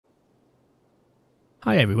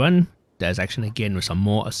Hi everyone, there's Action again with some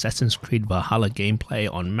more Assassin's Creed Valhalla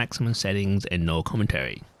gameplay on maximum settings and no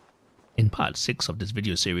commentary. In part 6 of this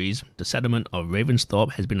video series, the settlement of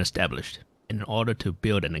Ravensthorpe has been established, and in order to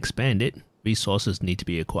build and expand it, resources need to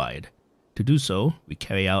be acquired. To do so, we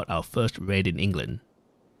carry out our first raid in England.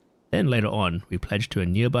 Then later on, we pledge to a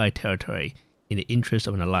nearby territory in the interest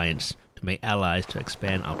of an alliance to make allies to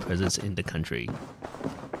expand our presence in the country.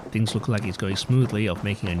 Things look like it's going smoothly of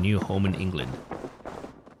making a new home in England.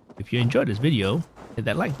 If you enjoyed this video, hit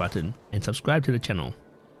that like button and subscribe to the channel,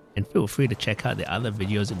 and feel free to check out the other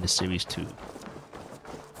videos in this series too.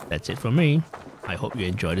 That's it from me. I hope you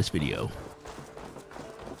enjoy this video.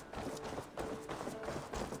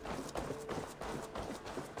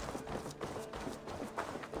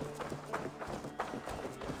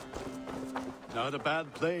 Not a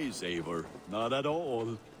bad place, Eivor. Not at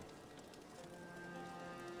all.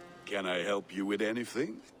 Can I help you with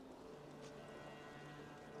anything?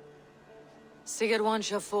 Sigurd wants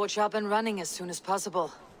your forge up and running as soon as possible.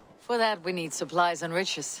 For that, we need supplies and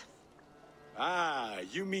riches. Ah,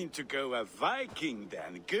 you mean to go a Viking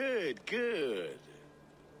then? Good, good.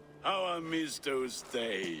 How I miss those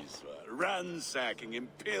days. Ransacking and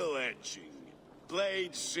pillaging.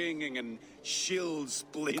 Blade singing and shield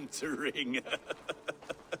splintering.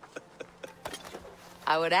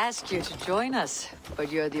 I would ask you to join us,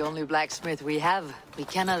 but you're the only blacksmith we have. We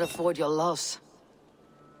cannot afford your loss.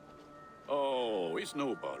 Oh, it's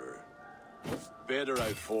no bother. Better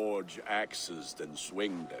I forge axes than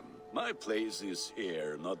swing them. My place is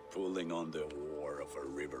here, not pulling on the oar of a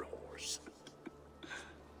river horse.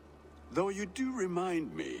 Though you do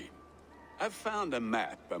remind me, I found a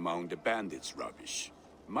map among the bandits' rubbish,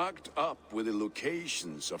 marked up with the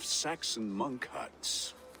locations of Saxon monk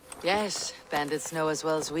huts. Yes, bandits know as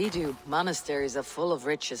well as we do. Monasteries are full of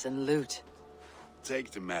riches and loot.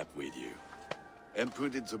 Take the map with you, and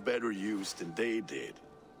put it to better use than they did.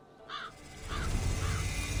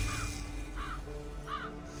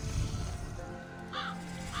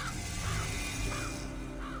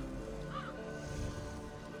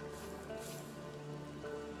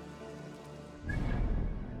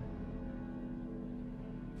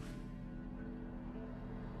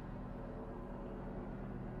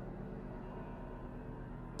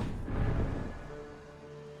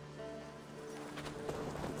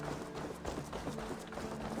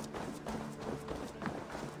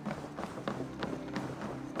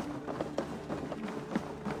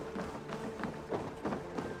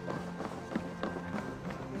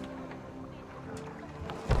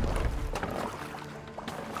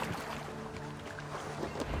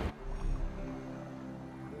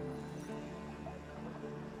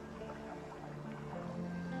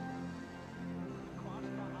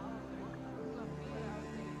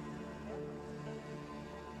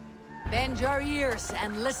 Bend your ears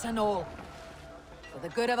and listen all. For the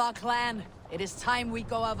good of our clan, it is time we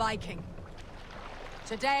go a Viking.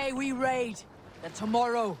 Today we raid, that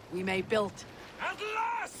tomorrow we may build. At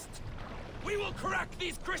last! We will crack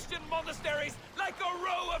these Christian monasteries like a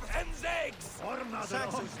row of hen's eggs!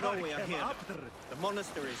 Saxons know we are here. The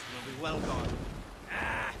monasteries will be well guarded.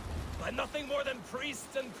 Ah, by nothing more than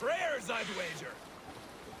priests and prayers, I'd wager.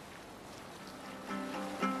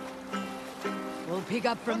 We'll pick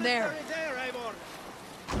up from there. There, Eivor.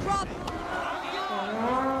 Drop!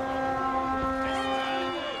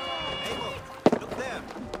 Eivor, look there.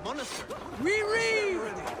 Monastery. We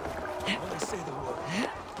read! Only say the word.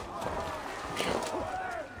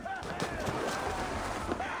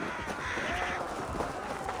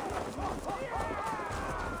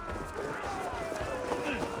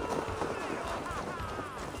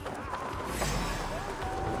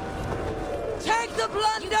 Take the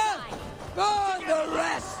plunder! Burn the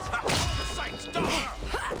rest!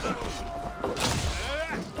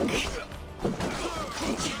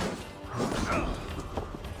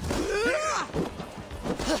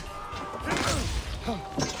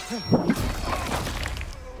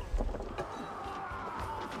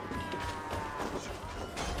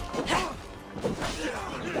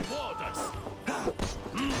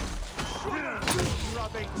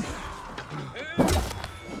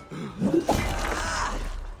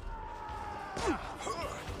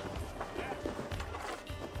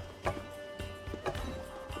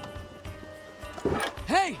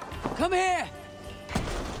 Hey! Come here!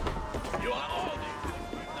 You are all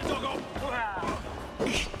the doggo!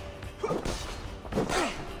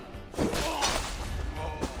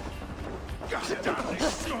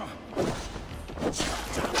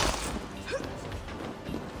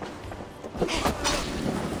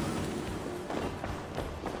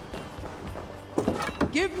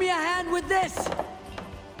 Give me a hand with this!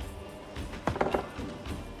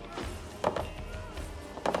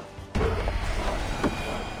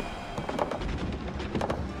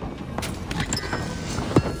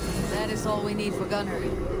 we need for Gunnar.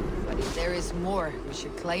 But if there is more, we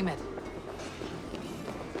should claim it.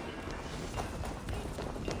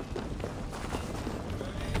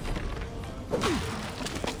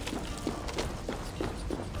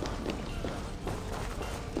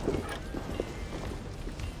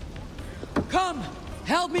 Come!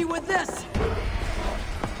 Help me with this!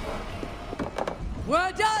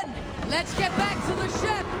 We're done! Let's get back to the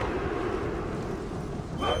ship!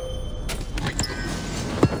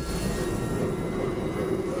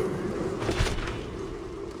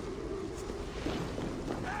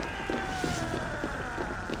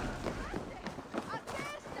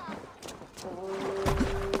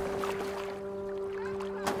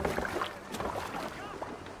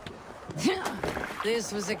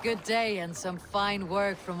 This was a good day and some fine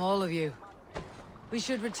work from all of you. We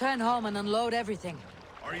should return home and unload everything.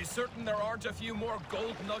 Are you certain there aren't a few more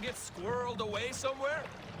gold nuggets squirreled away somewhere?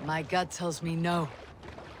 My gut tells me no.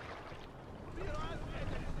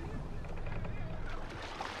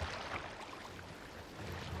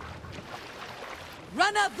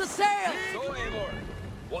 Run up the sail! So, Eivor,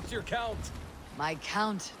 what's your count? My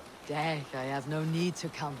count? Dag, I have no need to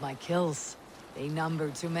count my kills. They number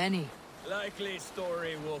too many. Likely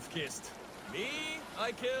story, Wolf-Kissed. Me?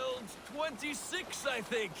 I killed 26, I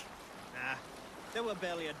think. Nah, there were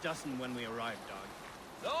barely a dozen when we arrived,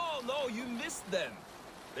 dog. No, you missed them.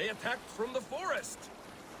 They attacked from the forest.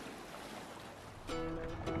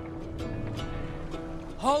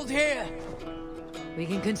 Hold here! We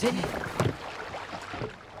can continue.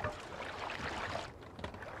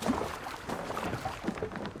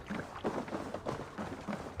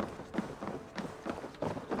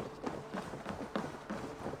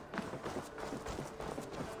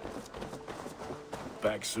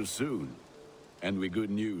 Back so soon. And with good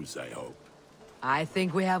news, I hope. I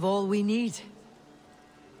think we have all we need.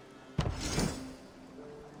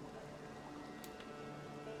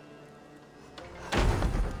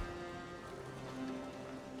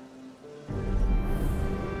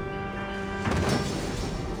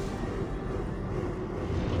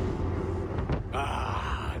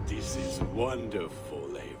 Ah, this is wonderful,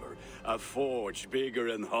 Eivor. A forge bigger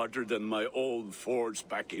and hotter than my old forge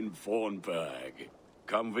back in Fornberg.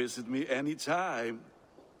 Come visit me anytime.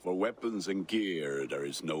 For weapons and gear, there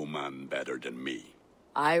is no man better than me.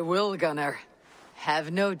 I will, Gunnar.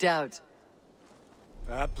 Have no doubt.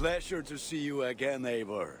 A pleasure to see you again,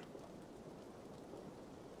 Eivor.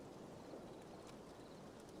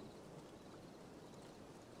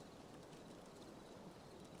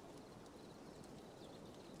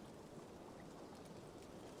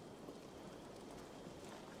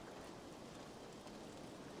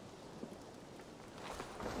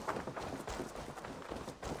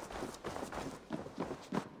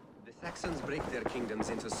 Saxons break their kingdoms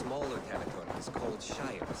into smaller territories called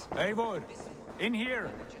shires. Eivor, in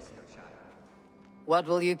here! What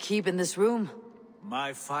will you keep in this room?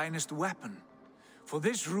 My finest weapon. For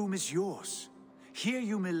this room is yours. Here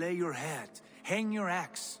you may lay your head, hang your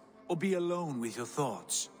axe, or be alone with your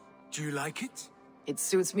thoughts. Do you like it? It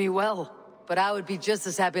suits me well, but I would be just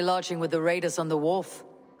as happy lodging with the raiders on the wharf.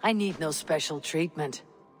 I need no special treatment.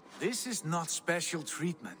 This is not special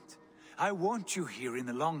treatment. I want you here in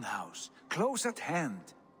the Longhouse, close at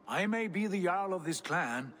hand. I may be the Jarl of this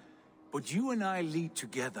clan, but you and I lead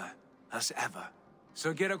together, as ever.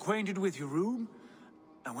 So get acquainted with your room,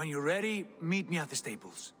 and when you're ready, meet me at the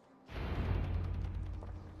stables.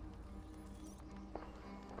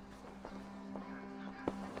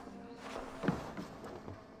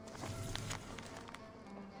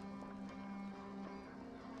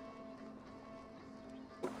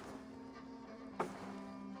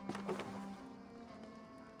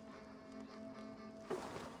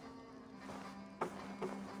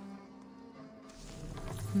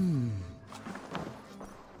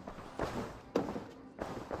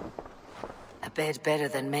 A bed better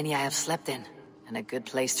than many I have slept in, and a good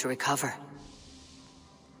place to recover.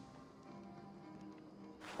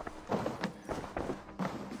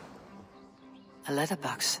 A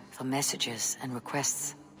letterbox for messages and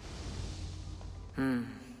requests.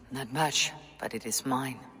 Not much, but it is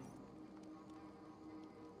mine.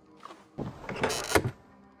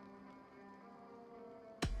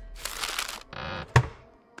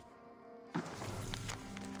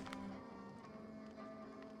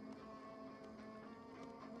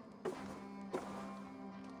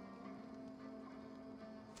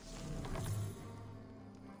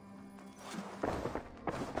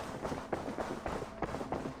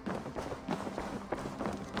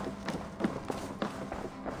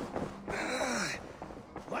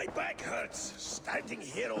 My back hurts, standing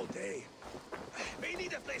here all day. May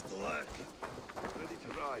need a place to lurk. Ready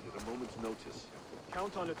to side at a moment's notice.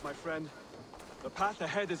 Count on it, my friend. The path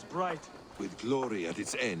ahead is bright. With glory at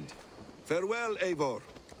its end. Farewell, Eivor.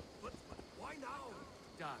 But why now?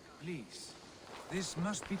 Dag, please. This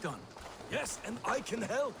must be done. Yes, and I can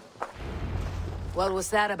help. What was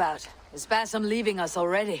that about? Is Basim leaving us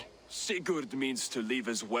already? Sigurd means to leave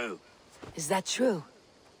as well. Is that true?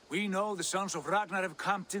 We know the sons of Ragnar have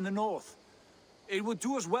camped in the north. It would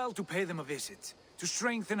do us well to pay them a visit, to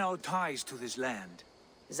strengthen our ties to this land.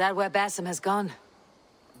 Is that where Basim has gone?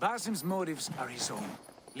 Basim's motives are his own.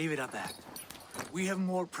 Leave it at that. We have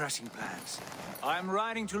more pressing plans. I am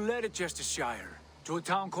riding to Leicestershire, to a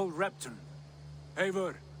town called Repton.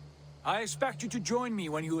 Eivor, I expect you to join me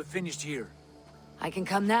when you have finished here. I can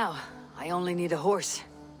come now. I only need a horse.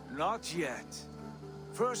 Not yet.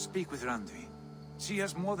 First speak with Randvi. She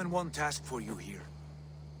has more than one task for you here.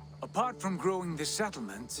 Apart from growing this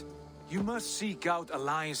settlement, you must seek out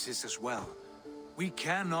alliances as well. We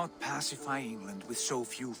cannot pacify England with so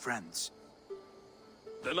few friends.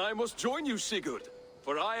 Then I must join you, Sigurd,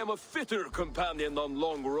 for I am a fitter companion on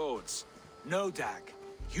long roads. No, Dag.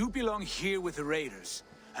 You belong here with the raiders,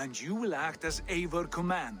 and you will act as Eivor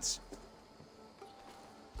commands.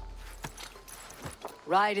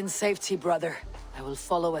 Ride in safety, brother. I will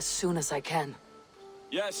follow as soon as I can.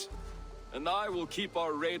 Yes, and I will keep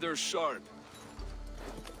our raiders sharp.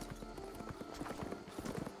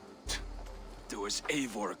 Do as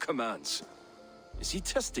Eivor commands. Is he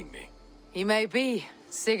testing me? He may be.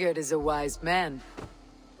 Sigurd is a wise man.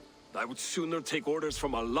 I would sooner take orders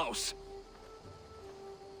from a louse.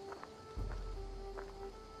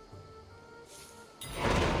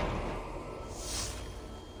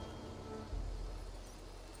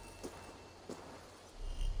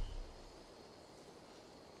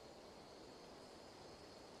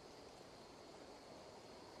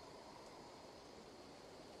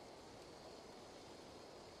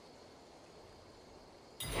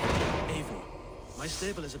 My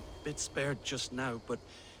stable is a bit spared just now, but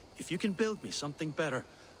if you can build me something better,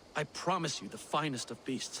 I promise you the finest of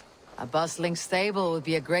beasts. A bustling stable would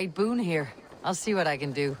be a great boon here. I'll see what I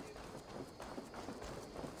can do.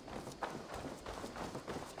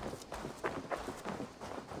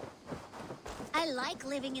 I like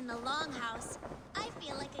living in the longhouse. I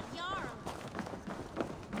feel like a jarl.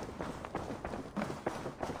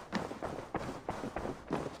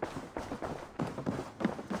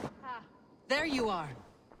 There you are.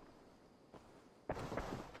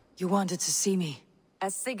 You wanted to see me.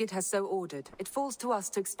 As Sigurd has so ordered, it falls to us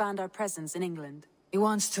to expand our presence in England. He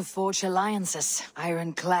wants to forge alliances,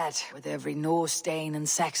 ironclad, with every Norse, Dane, and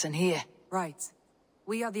Saxon here. Right.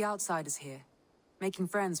 We are the outsiders here. Making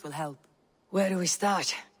friends will help. Where do we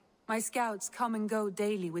start? My scouts come and go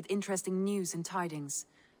daily with interesting news and tidings,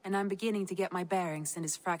 and I'm beginning to get my bearings in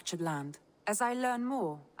this fractured land. As I learn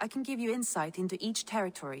more, I can give you insight into each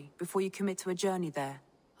territory before you commit to a journey there.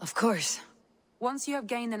 Of course. Once you have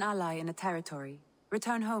gained an ally in a territory,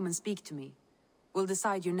 return home and speak to me. We'll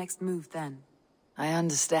decide your next move then. I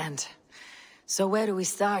understand. So where do we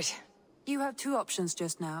start? You have two options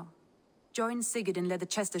just now. Join Sigurd in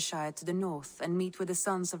Leicestershire to the north and meet with the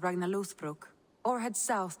sons of Ragnar Lothbrok, or head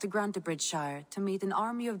south to Grantebridgeshire to meet an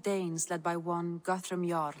army of Danes led by one Guthrum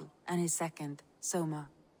Jarl and his second, Soma.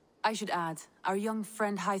 I should add, our young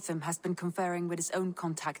friend Hytham has been conferring with his own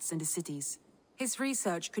contacts in the cities. His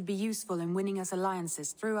research could be useful in winning us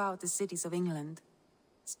alliances throughout the cities of England.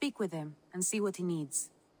 Speak with him and see what he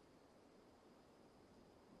needs.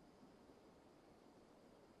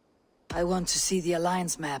 I want to see the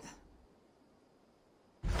alliance map.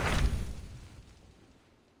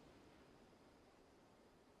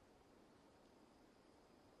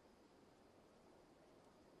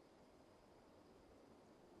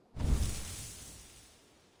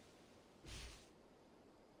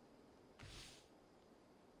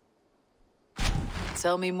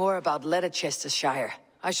 Tell me more about Leicestershire.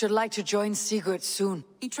 I should like to join Sigurd soon.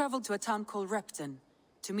 He traveled to a town called Repton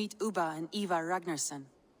to meet Ubba and Ivar Ragnarsson.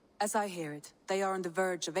 As I hear it, they are on the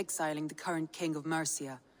verge of exiling the current king of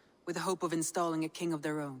Mercia, with the hope of installing a king of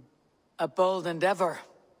their own. A bold endeavor.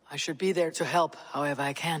 I should be there to help, however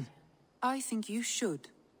I can. I think you should.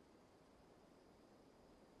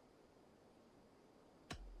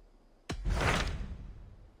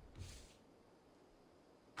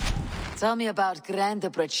 Tell me about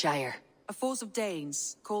Grantebridgeshire. A force of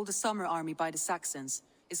Danes, called the Summer Army by the Saxons,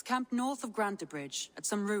 is camped north of Grantebridge at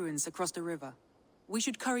some ruins across the river. We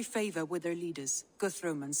should curry favor with their leaders,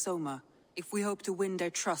 Guthrum and Soma, if we hope to win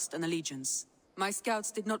their trust and allegiance. My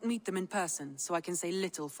scouts did not meet them in person, so I can say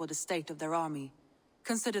little for the state of their army.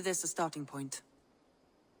 Consider this a starting point.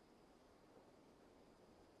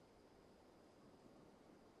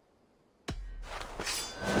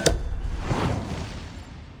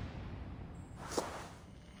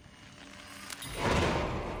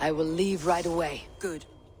 I will leave right away. Good.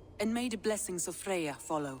 And may the blessings of Freya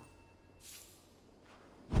follow.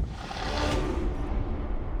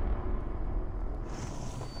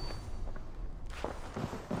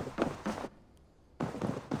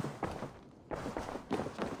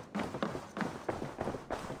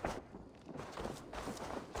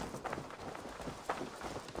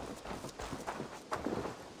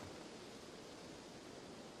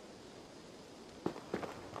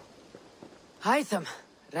 Hytham,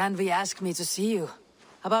 Ranvi asked me to see you.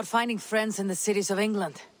 About finding friends in the cities of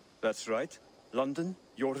England. That's right. London,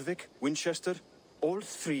 Jorvik, Winchester, all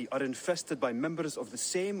three are infested by members of the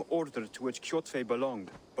same order to which Kjotve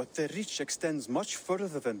belonged. But their reach extends much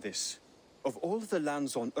further than this. Of all the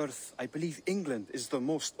lands on Earth, I believe England is the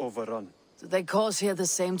most overrun. Do they cause here the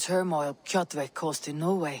same turmoil Kjotve caused in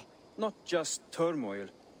Norway? Not just turmoil.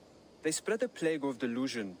 They spread a plague of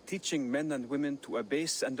delusion, teaching men and women to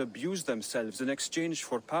abase and abuse themselves in exchange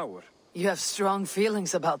for power. You have strong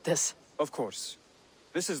feelings about this. Of course.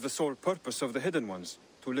 This is the sole purpose of the Hidden Ones,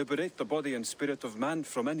 to liberate the body and spirit of man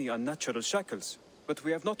from any unnatural shackles. But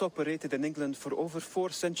we have not operated in England for over 4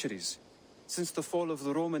 centuries. Since the fall of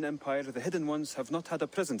the Roman Empire, the Hidden Ones have not had a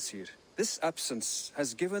presence here. This absence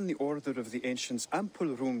has given the Order of the Ancients ample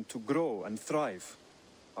room to grow and thrive.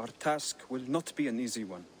 Our task will not be an easy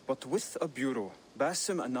one, but with a bureau,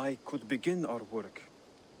 Basim and I could begin our work.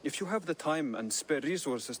 If you have the time and spare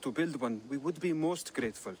resources to build one, we would be most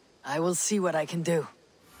grateful. I will see what I can do.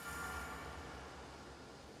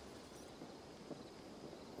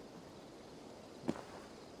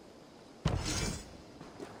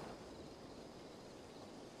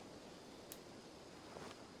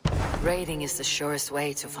 Raiding is the surest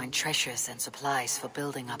way to find treasures and supplies for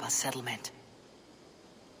building up our settlement.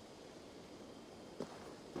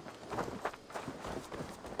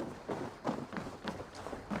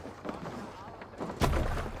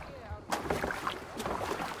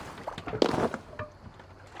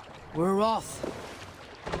 We're off.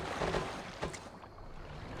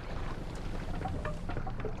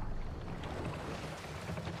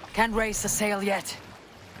 Can't raise the sail yet.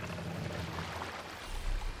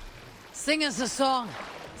 Sing us a song.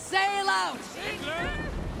 Sail out! England!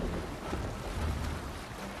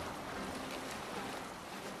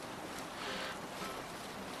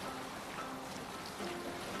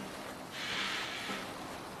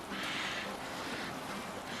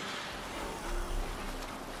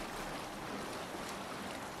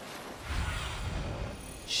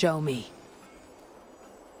 Show me.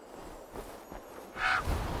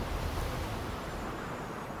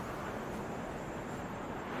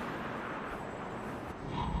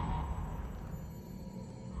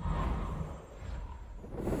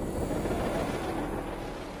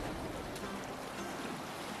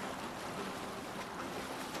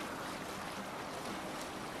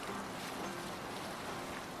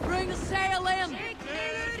 Bring the sail in!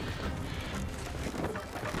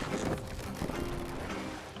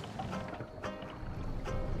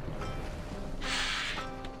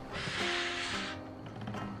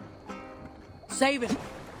 Save it!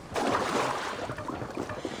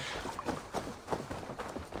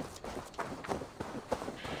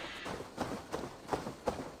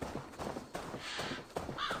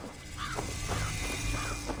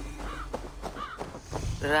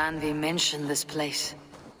 Ranvi mentioned this place.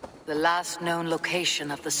 The last known location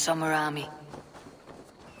of the Summer Army.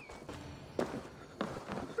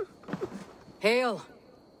 Hail!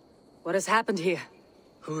 What has happened here?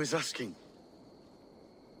 Who is asking?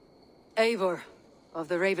 Eivor, of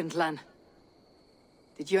the Raven clan.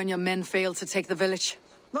 Did you and your men fail to take the village?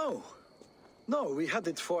 No. No, we had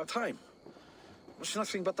it for a time. It was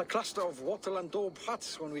nothing but a cluster of wattle and daub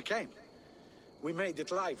huts when we came. We made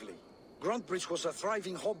it lively. Gruntbridge was a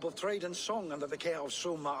thriving hub of trade and song under the care of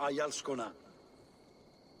Soma Ayalskona.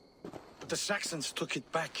 But the Saxons took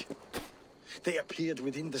it back. They appeared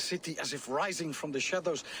within the city as if rising from the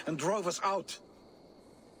shadows and drove us out.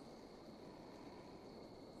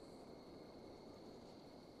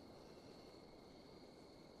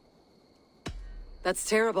 That's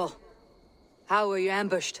terrible. How were you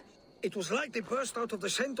ambushed? It was like they burst out of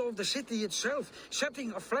the center of the city itself,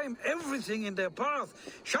 setting aflame everything in their path,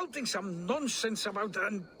 shouting some nonsense about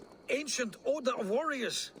an ancient order of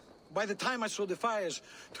warriors. By the time I saw the fires,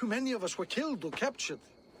 too many of us were killed or captured.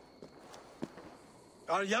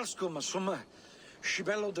 Our Jarlskoma, Summa, she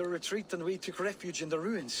bellowed a retreat and we took refuge in the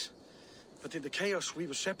ruins. But in the chaos we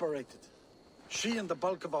were separated. She and the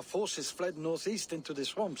bulk of our forces fled northeast into the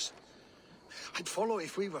swamps. I'd follow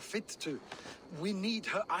if we were fit to. We need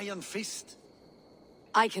her iron fist.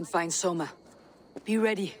 I can find Soma. Be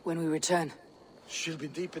ready when we return. She'll be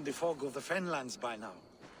deep in the fog of the Fenlands by now.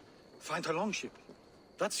 Find a longship.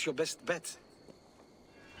 That's your best bet.